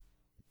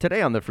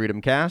Today on the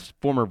FreedomCast,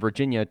 former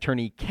Virginia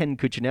attorney Ken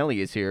Cuccinelli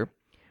is here.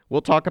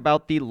 We'll talk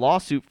about the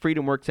lawsuit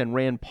FreedomWorks and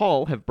Rand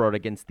Paul have brought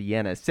against the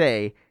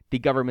NSA, the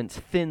government's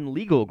thin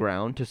legal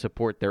ground to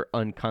support their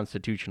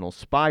unconstitutional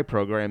spy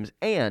programs,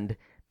 and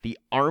the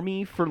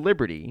Army for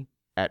Liberty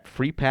at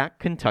FreePAC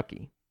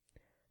Kentucky.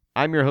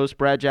 I'm your host,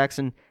 Brad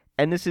Jackson,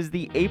 and this is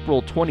the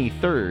April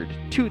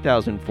 23rd,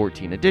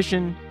 2014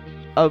 edition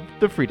of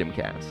the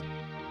FreedomCast.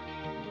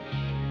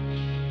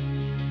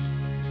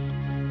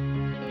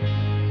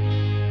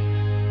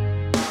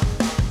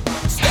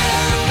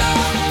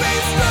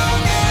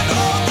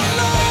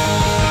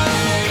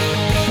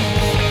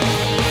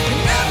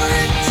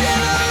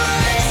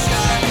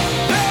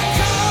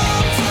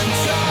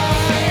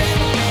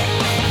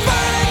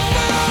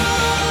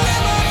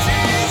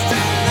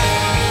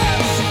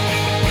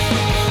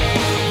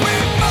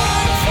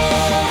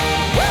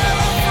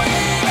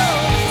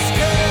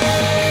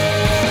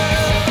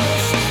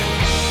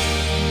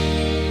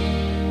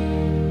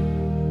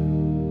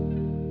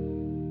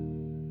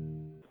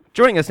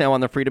 Joining us now on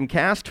the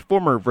FreedomCast,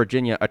 former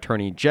Virginia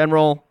Attorney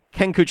General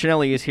Ken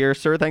Cuccinelli is here.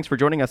 Sir, thanks for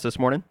joining us this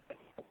morning.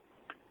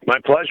 My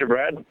pleasure,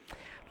 Brad.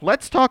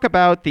 Let's talk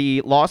about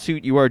the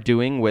lawsuit you are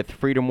doing with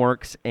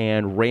FreedomWorks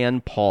and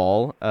Rand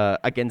Paul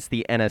against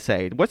the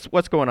NSA.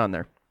 What's going on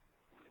there?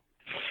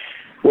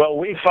 Well,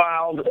 we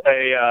filed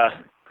a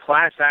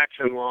class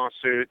action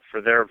lawsuit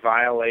for their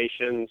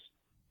violations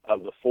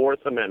of the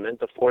Fourth Amendment.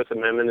 The Fourth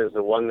Amendment is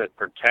the one that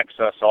protects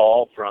us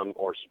all from,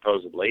 or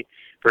supposedly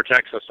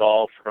protects us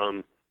all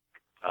from,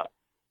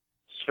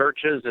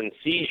 searches and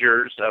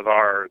seizures of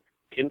our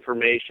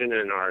information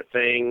and our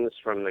things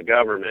from the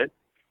government,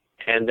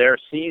 and they're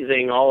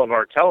seizing all of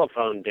our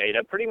telephone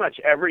data, pretty much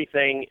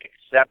everything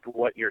except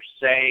what you're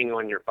saying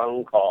on your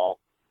phone call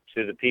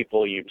to the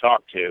people you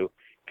talk to.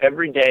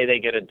 Every day they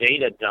get a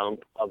data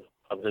dump of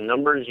the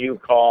numbers you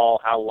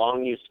call, how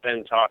long you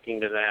spend talking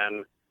to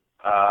them,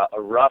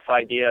 a rough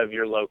idea of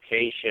your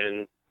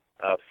location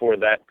for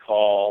that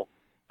call,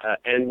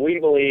 and we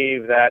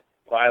believe that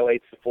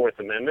violates the Fourth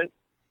Amendment.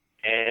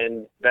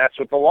 And that's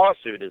what the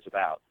lawsuit is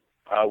about.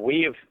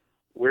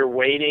 We're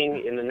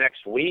waiting in the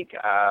next week.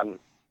 I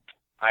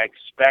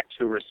expect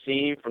to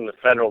receive from the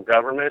federal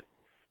government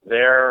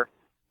their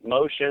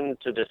motion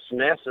to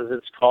dismiss, as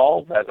it's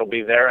called. That'll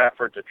be their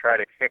effort to try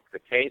to kick the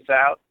case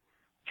out.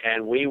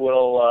 And we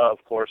will,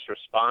 of course,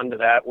 respond to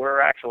that.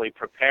 We're actually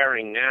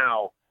preparing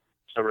now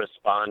to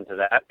respond to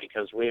that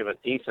because we have a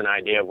decent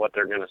idea of what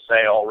they're going to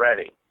say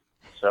already.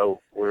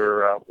 So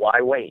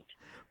why wait?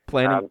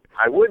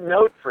 I would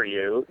note for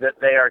you that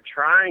they are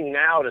trying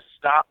now to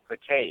stop the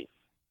case.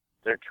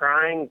 They're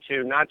trying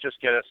to not just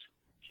get us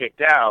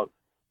kicked out,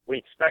 we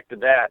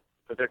expected that,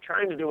 but they're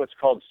trying to do what's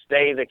called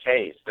stay the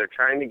case. They're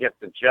trying to get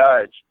the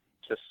judge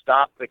to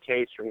stop the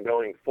case from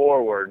going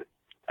forward,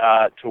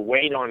 to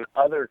wait on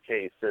other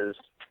cases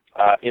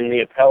in the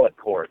appellate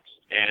courts.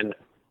 And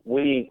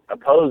we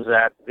oppose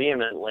that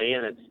vehemently,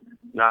 and it's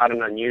not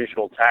an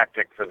unusual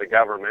tactic for the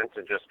government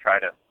to just try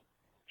to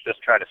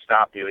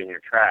stop you in your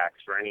tracks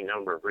for any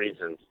number of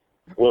reasons.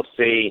 We'll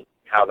see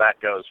how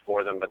that goes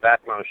for them, but that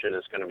motion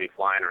is going to be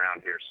flying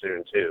around here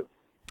soon, too.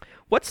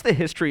 What's the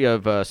history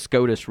of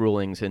SCOTUS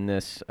rulings in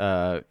this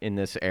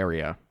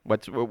area?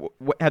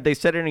 Have they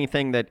said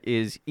anything that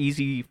is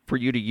easy for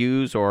you to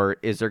use, or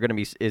is it going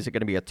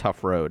to be a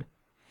tough road?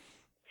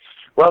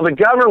 Well, the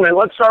government,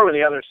 let's start with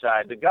the other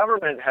side. The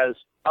government has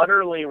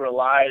utterly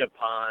relied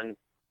upon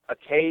a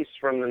case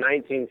from the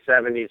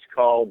 1970s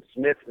called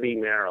Smith v.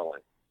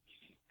 Maryland.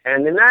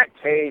 And in that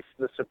case,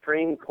 the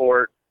Supreme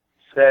Court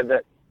said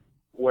that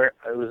where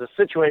it was a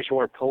situation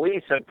where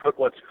police had put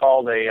what's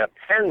called a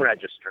pen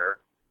register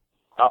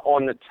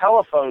on the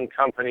telephone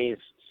company's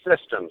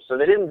system. So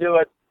they didn't do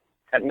it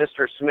at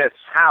Mr. Smith's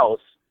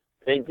house.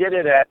 They did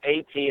it at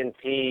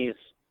AT&T's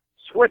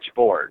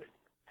switchboard.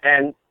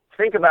 And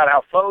think about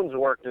how phones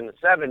worked in the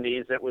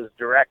 70s. It was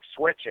direct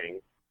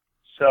switching.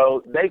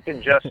 So they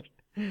could just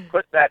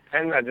put that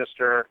pen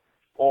register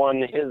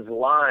on his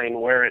line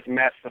where it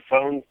met the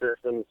phone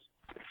system's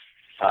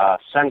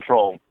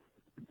central,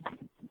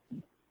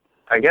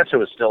 I guess it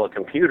was still a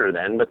computer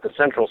then, but the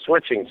central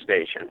switching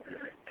station.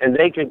 And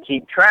they could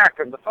keep track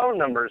of the phone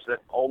numbers that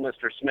old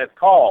Mr. Smith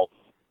called.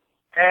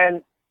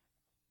 And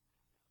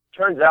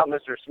turns out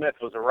Mr. Smith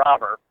was a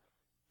robber,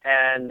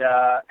 and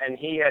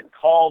he had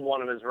called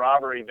one of his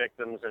robbery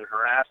victims and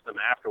harassed them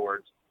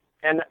afterwards.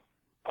 And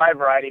by a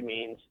variety of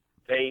means,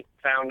 they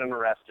found and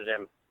arrested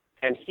him.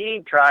 And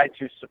he tried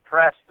to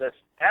suppress this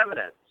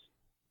evidence.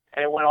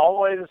 And it went all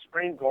the way to the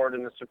Supreme Court,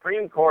 and the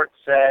Supreme Court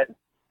said,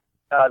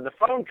 the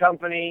phone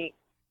company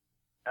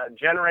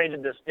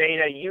generated this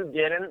data. You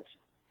didn't.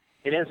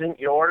 It isn't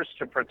yours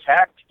to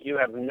protect. You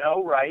have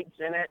no rights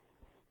in it.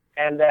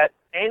 And that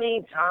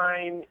any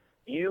time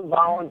you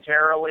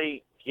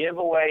voluntarily give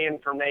away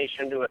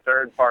information to a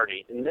third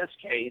party, in this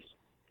case,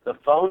 the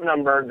phone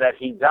number that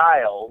he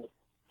dialed,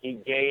 he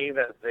gave,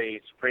 as the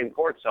Supreme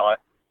Court saw it,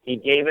 he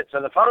gave it to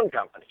the phone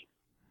company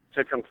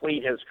to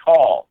complete his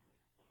call.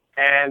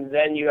 And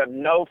then you have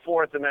no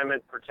Fourth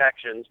Amendment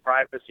protections,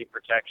 privacy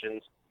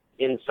protections,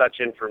 in such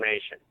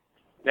information.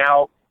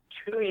 Now,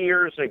 2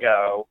 years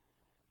ago,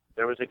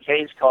 there was a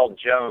case called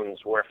Jones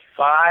where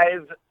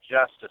 5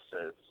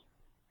 justices,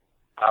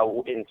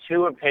 in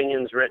 2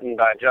 opinions written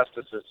by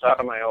Justices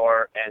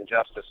Sotomayor and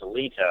Justice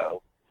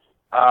Alito,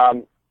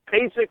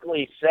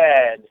 basically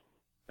said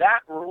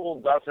that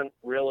rule doesn't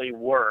really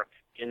work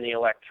in the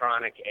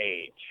electronic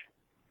age.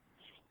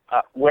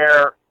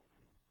 Where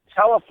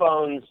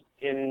telephones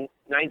in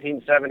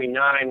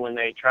 1979, when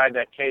they tried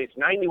that case,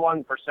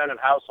 91% of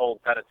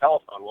households had a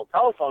telephone. Well,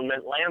 telephone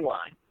meant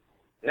landline.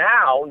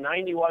 Now,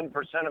 91%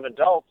 of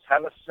adults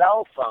have a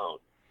cell phone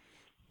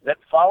that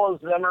follows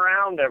them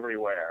around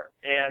everywhere.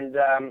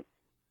 And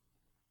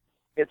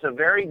it's a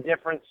very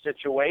different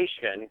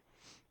situation.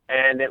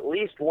 And at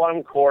least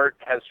one court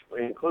has,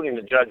 including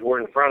the judge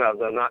we're in front of,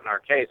 though not in our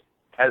case,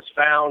 has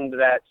found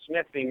that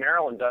Smith v.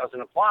 Maryland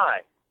doesn't apply.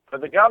 But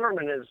the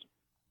government is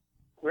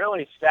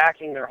really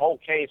stacking their whole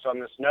case on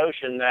this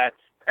notion that,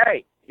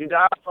 hey, you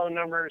dial phone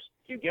numbers,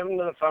 you give them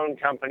to the phone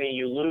company,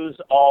 you lose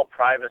all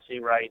privacy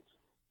rights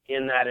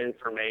in that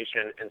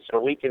information, and so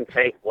we can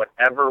take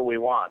whatever we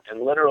want.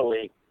 And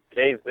literally,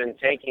 they've been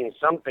taking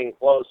something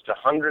close to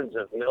hundreds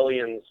of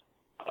millions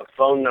of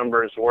phone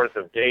numbers worth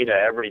of data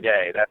every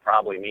day. That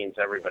probably means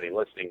everybody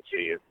listening to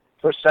you,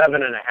 for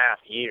 7.5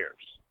 years.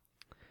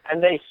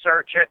 And they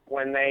search it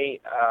when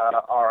they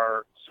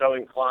are so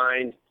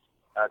inclined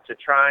to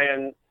try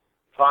and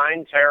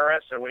find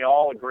terrorists, and we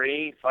all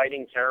agree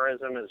fighting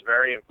terrorism is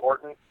very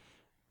important.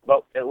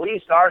 But at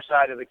least our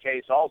side of the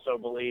case also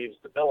believes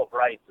the Bill of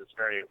Rights is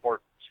very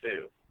important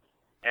too,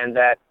 and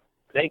that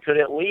they could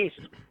at least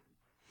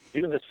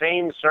do the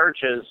same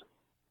searches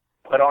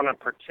but on a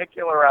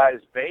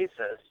particularized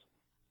basis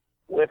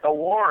with a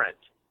warrant.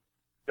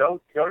 Go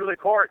to the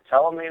court,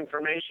 tell them the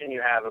information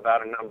you have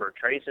about a number,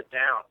 trace it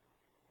down.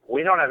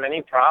 We don't have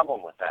any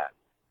problem with that.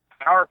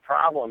 Our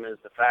problem is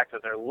the fact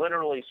that they're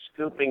literally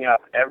scooping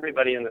up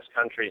everybody in this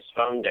country's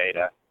phone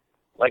data.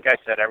 Like I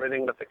said,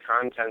 everything but the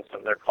contents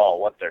of their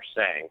call, what they're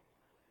saying,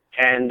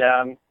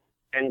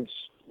 and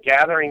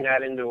gathering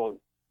that into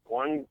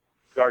one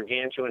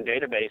gargantuan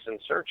database and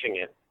searching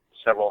it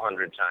several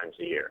hundred times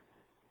a year.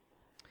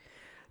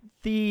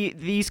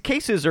 These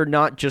cases are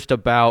not just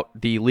about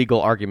the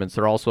legal arguments,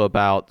 they're also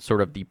about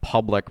sort of the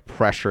public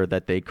pressure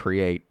that they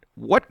create.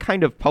 What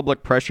kind of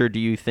public pressure do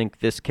you think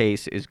this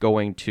case is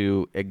going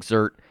to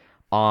exert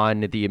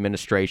on the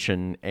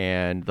administration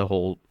and the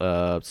whole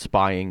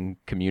spying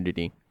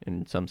community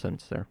in some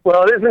sense there?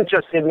 Well, it isn't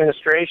just the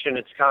administration,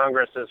 it's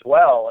Congress as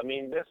well. I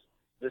mean,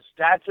 the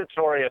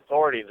statutory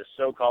authority, the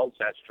so-called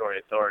statutory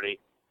authority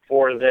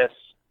for this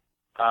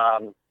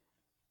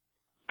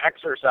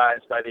exercise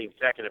by the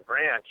executive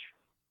branch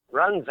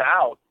runs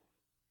out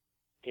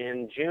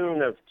in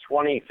June of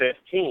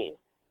 2015.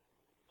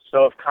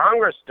 So if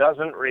Congress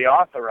doesn't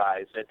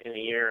reauthorize it in a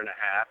year and a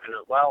half, and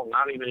well,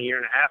 not even a year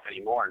and a half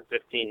anymore, in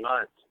 15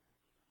 months,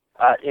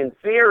 in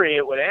theory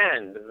it would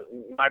end.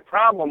 My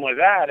problem with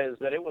that is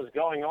that it was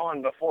going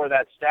on before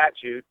that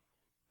statute,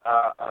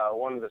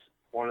 one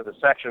of the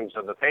sections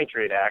of the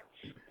Patriot Act,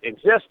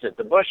 existed.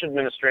 The Bush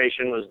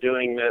administration was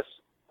doing this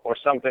or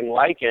something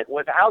like it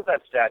without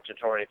that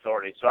statutory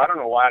authority. So I don't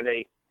know why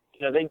they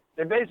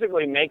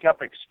basically make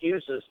up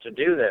excuses to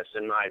do this,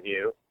 in my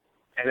view.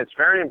 And it's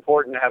very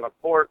important to have a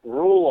court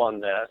rule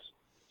on this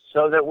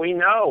so that we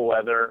know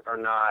whether or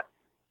not,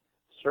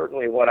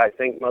 certainly what I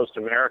think most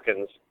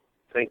Americans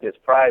think is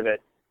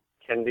private,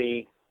 can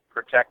be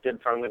protected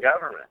from the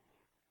government.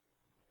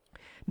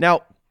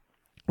 Now,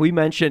 you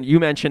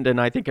mentioned, and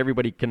I think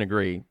everybody can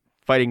agree,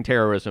 fighting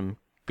terrorism,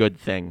 good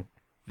thing.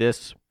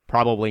 This,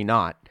 probably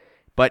not.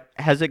 But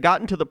has it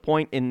gotten to the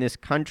point in this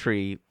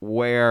country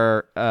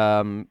where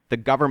the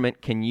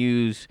government can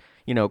use,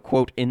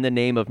 quote, in the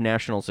name of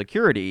national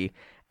security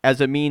as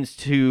a means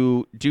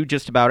to do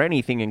just about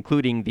anything,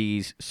 including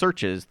these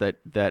searches, that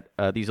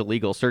these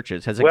illegal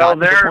searches? Has it gotten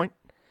to the point?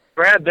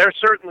 Brad, they're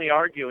certainly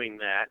arguing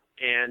that.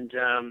 And,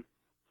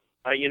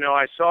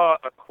 I saw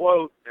a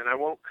quote, and I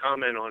won't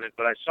comment on it,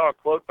 but I saw a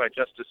quote by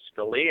Justice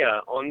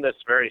Scalia on this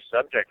very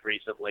subject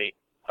recently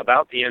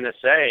about the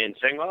NSA and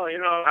saying, well,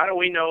 how do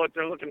we know what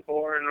they're looking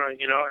for? And, I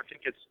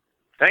think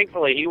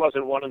thankfully he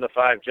wasn't one of the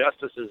 5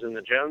 justices in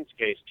the Jones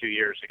case 2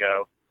 years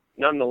ago.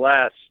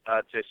 Nonetheless,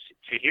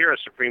 to hear a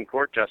Supreme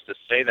Court justice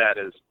say that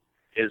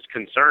is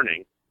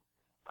concerning,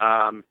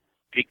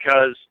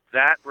 because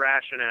that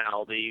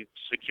rationale, the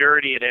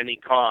security at any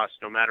cost,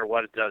 no matter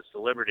what it does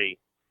to liberty,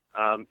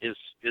 is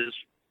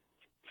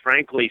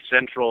frankly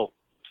central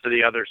to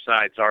the other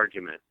side's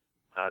argument.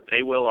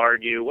 They will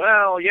argue,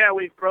 well, yeah,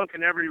 we've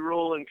broken every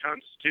rule and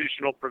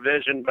constitutional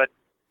provision, but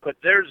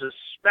there's a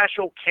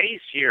special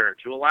case here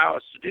to allow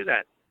us to do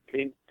that. I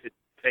mean,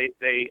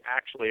 they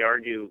actually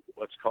argue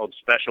what's called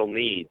special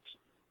needs,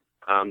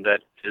 that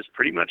is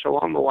pretty much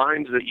along the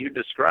lines that you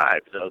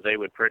described, though they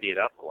would pretty it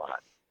up a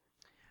lot.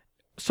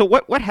 So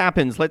what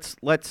happens? Let's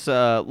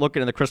look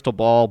into the crystal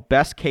ball.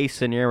 Best case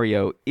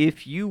scenario: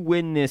 if you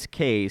win this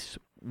case,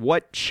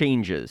 what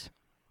changes?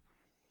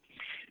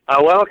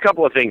 Well, a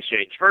couple of things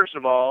change. First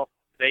of all,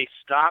 they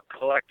stopped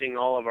collecting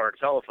all of our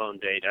telephone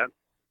data.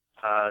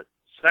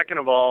 Second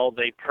of all,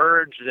 they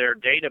purged their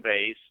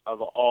database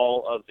of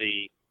all of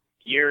the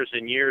years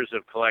and years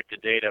of collected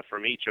data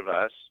from each of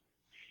us.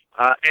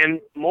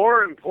 And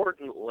more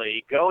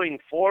importantly, going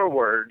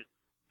forward,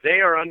 they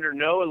are under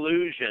no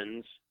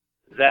illusions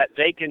that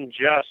they can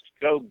just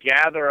go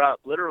gather up,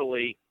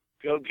 literally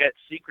go get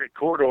secret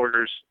court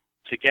orders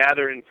to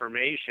gather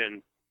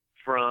information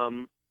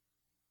from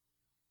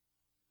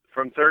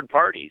third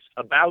parties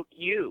about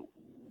you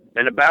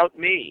and about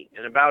me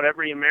and about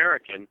every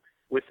American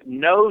with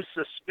no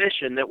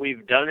suspicion that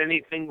we've done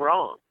anything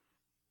wrong.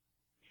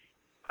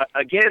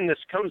 Again, this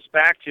comes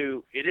back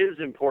to it is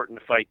important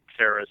to fight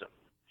terrorism.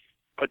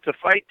 But to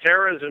fight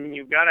terrorism,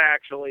 you've got to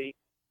actually,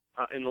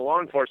 in the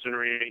law enforcement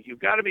arena, you've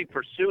got to be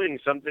pursuing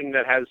something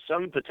that has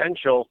some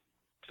potential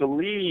to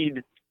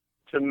lead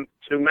to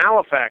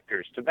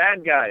malefactors, to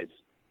bad guys.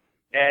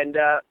 And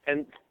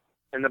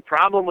the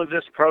problem with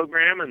this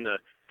program and the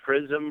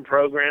PRISM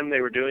program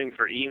they were doing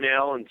for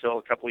email until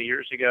a couple of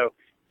years ago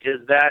is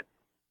that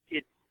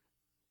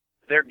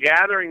they're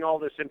gathering all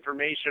this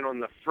information on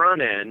the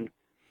front end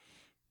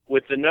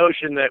with the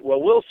notion that,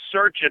 well, we'll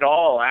search it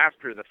all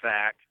after the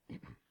fact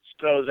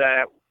so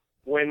that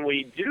when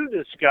we do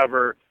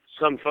discover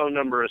some phone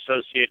number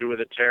associated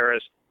with a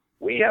terrorist,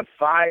 we have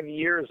 5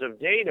 years of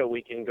data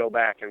we can go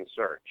back and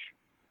search.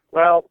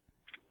 Well,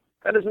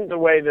 that isn't the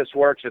way this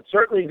works. It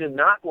certainly did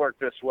not work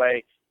this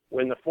way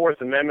when the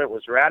Fourth Amendment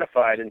was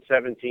ratified in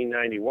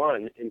 1791.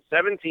 In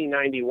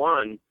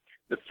 1791,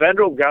 the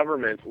federal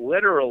government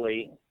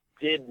literally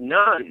did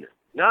none,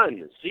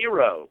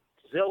 zero,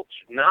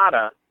 zilch,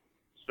 nada,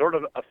 sort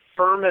of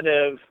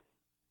affirmative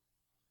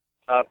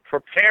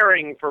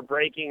preparing for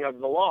breaking of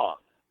the law.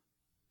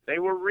 They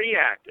were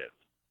reactive.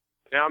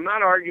 Now, I'm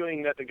not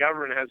arguing that the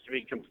government has to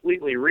be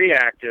completely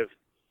reactive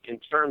in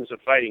terms of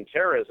fighting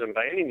terrorism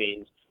by any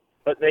means,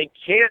 but they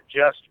can't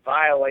just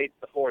violate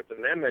the Fourth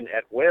Amendment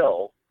at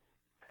will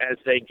as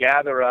they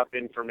gather up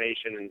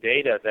information and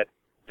data that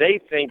they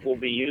think will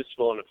be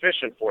useful and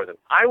efficient for them.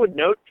 I would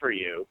note for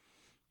you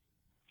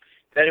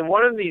that in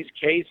one of these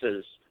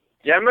cases,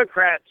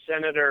 Democrat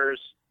Senators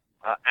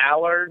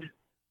Allard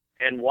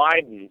and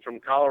Wyden from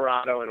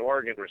Colorado and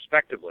Oregon,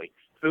 respectively,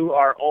 who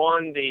are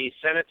on the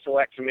Senate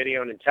Select Committee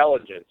on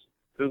Intelligence,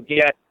 who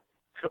get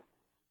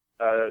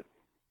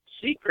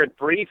secret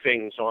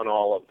briefings on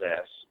all of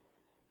this,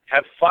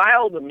 have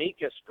filed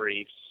amicus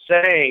briefs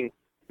saying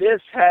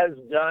this has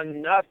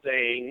done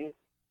nothing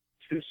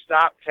to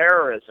stop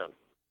terrorism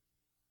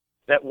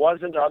that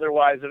wasn't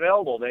otherwise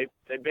available. They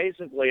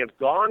basically have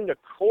gone to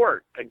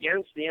court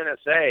against the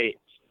NSA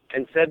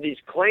and said these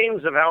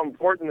claims of how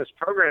important this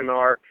program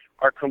are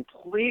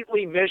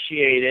completely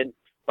vitiated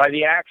by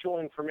the actual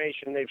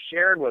information they've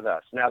shared with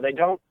us. Now, they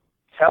don't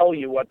tell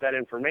you what that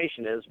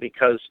information is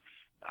because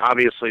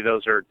obviously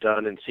those are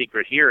done in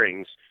secret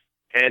hearings,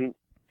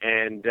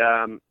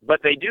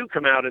 but they do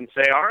come out and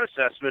say our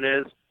assessment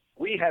is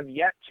we have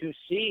yet to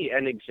see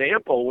an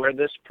example where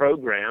this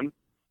program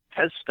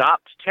has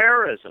stopped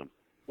terrorism,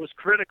 was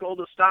critical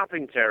to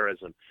stopping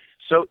terrorism.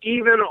 So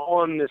even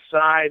on the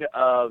side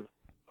of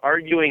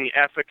arguing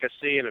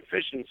efficacy and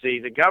efficiency,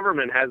 the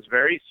government has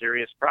very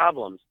serious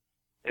problems.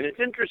 And it's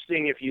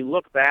interesting if you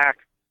look back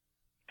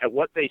at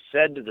what they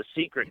said to the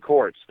secret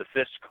courts, the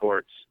FISC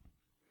courts,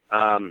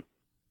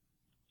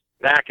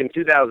 back in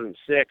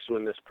 2006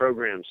 when this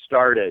program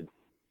started,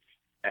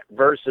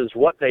 versus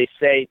what they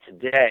say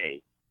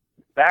today.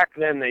 Back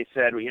then they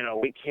said,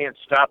 we can't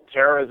stop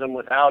terrorism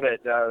without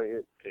it.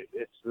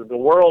 The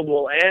world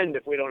will end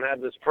if we don't have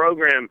this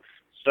program,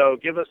 so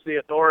give us the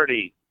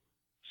authority.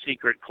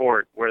 Secret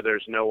court where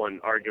there's no one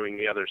arguing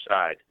the other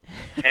side.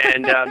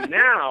 And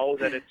now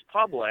that it's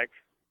public,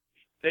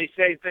 they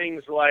say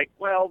things like,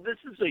 well, this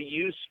is a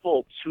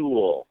useful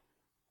tool.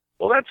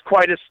 Well, that's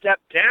quite a step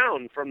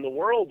down from the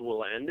world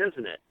will end,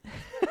 isn't it?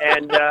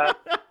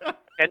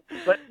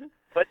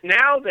 But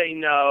now they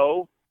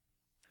know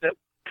that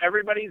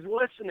everybody's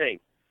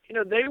listening.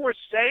 They were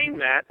saying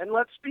that, and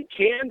let's be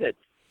candid.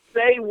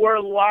 They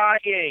were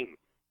lying.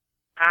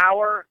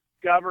 Our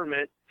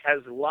government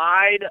has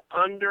lied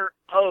under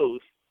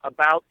oath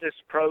about this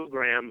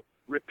program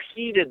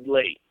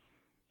repeatedly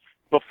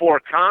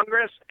before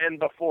Congress and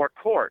before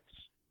courts.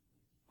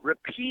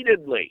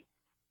 Repeatedly.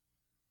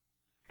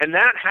 And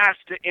that has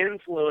to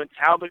influence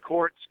how the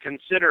courts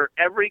consider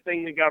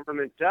everything the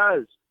government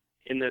does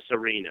in this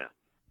arena.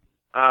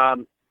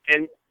 And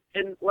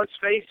let's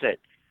face it,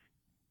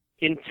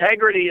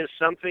 integrity is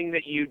something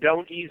that you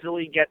don't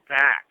easily get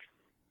back.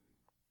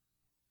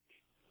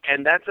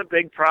 And that's a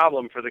big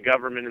problem for the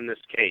government in this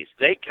case.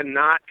 They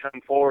cannot come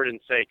forward and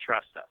say,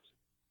 trust us.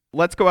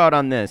 Let's go out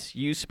on this.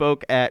 You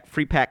spoke at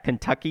FreePAC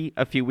Kentucky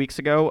a few weeks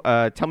ago.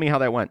 Tell me how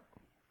that went.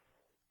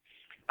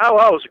 Oh,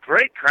 well, it was a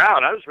great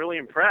crowd. I was really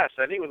impressed.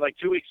 I think with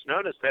 2 weeks'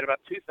 notice, they had about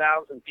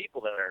 2,000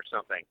 people there or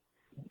something.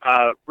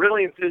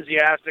 Really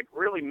enthusiastic,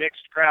 really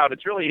mixed crowd.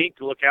 It's really neat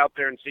to look out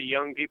there and see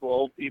young people,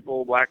 old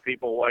people, black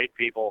people, white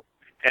people,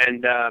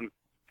 and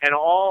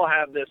all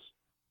have this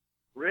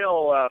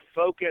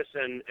focus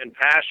and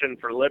passion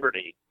for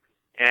liberty.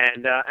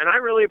 And I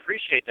really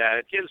appreciate that.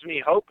 It gives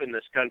me hope in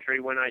this country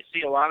when I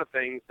see a lot of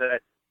things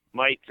that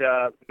might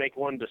make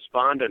one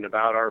despondent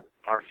about our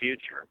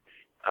future.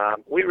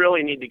 We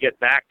really need to get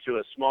back to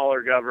a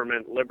smaller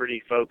government,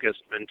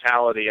 liberty-focused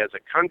mentality as a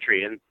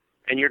country,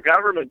 and your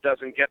government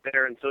doesn't get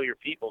there until your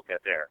people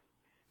get there.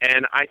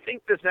 And I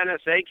think this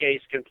NSA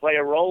case can play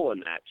a role in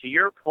that. To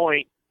your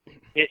point,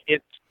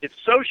 it's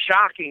so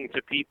shocking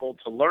to people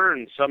to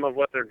learn some of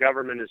what their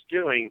government is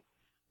doing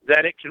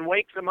that it can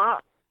wake them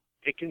up.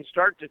 It can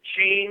start to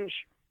change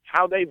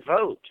how they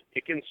vote.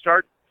 It can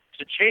start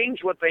to change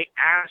what they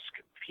ask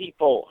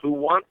people who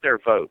want their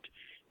vote.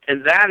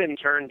 And that, in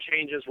turn,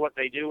 changes what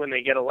they do when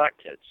they get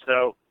elected.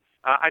 So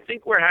I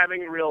think we're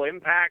having a real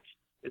impact.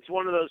 It's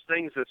one of those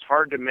things that's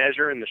hard to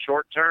measure in the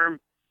short term.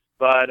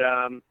 But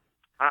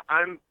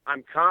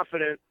I'm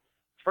confident,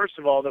 first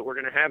of all, that we're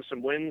going to have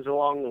some wins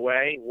along the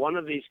way. One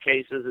of these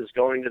cases is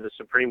going to the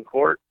Supreme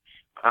Court,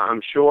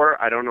 I'm sure.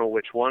 I don't know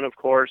which one, of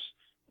course.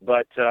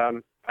 But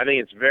I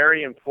think it's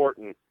very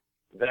important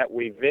that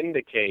we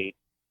vindicate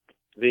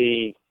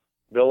the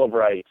Bill of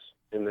Rights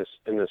in this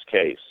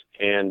case,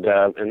 and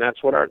that's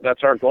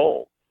our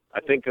goal.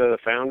 I think the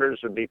founders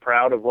would be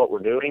proud of what we're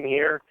doing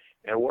here,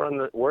 and we're on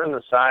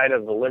the side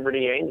of the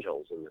Liberty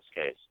Angels in this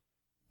case.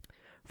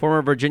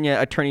 Former Virginia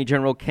Attorney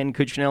General Ken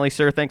Cuccinelli,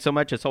 sir, thanks so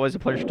much. It's always a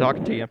pleasure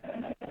talking to you.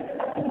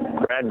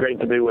 Brad, great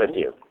to be with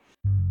you.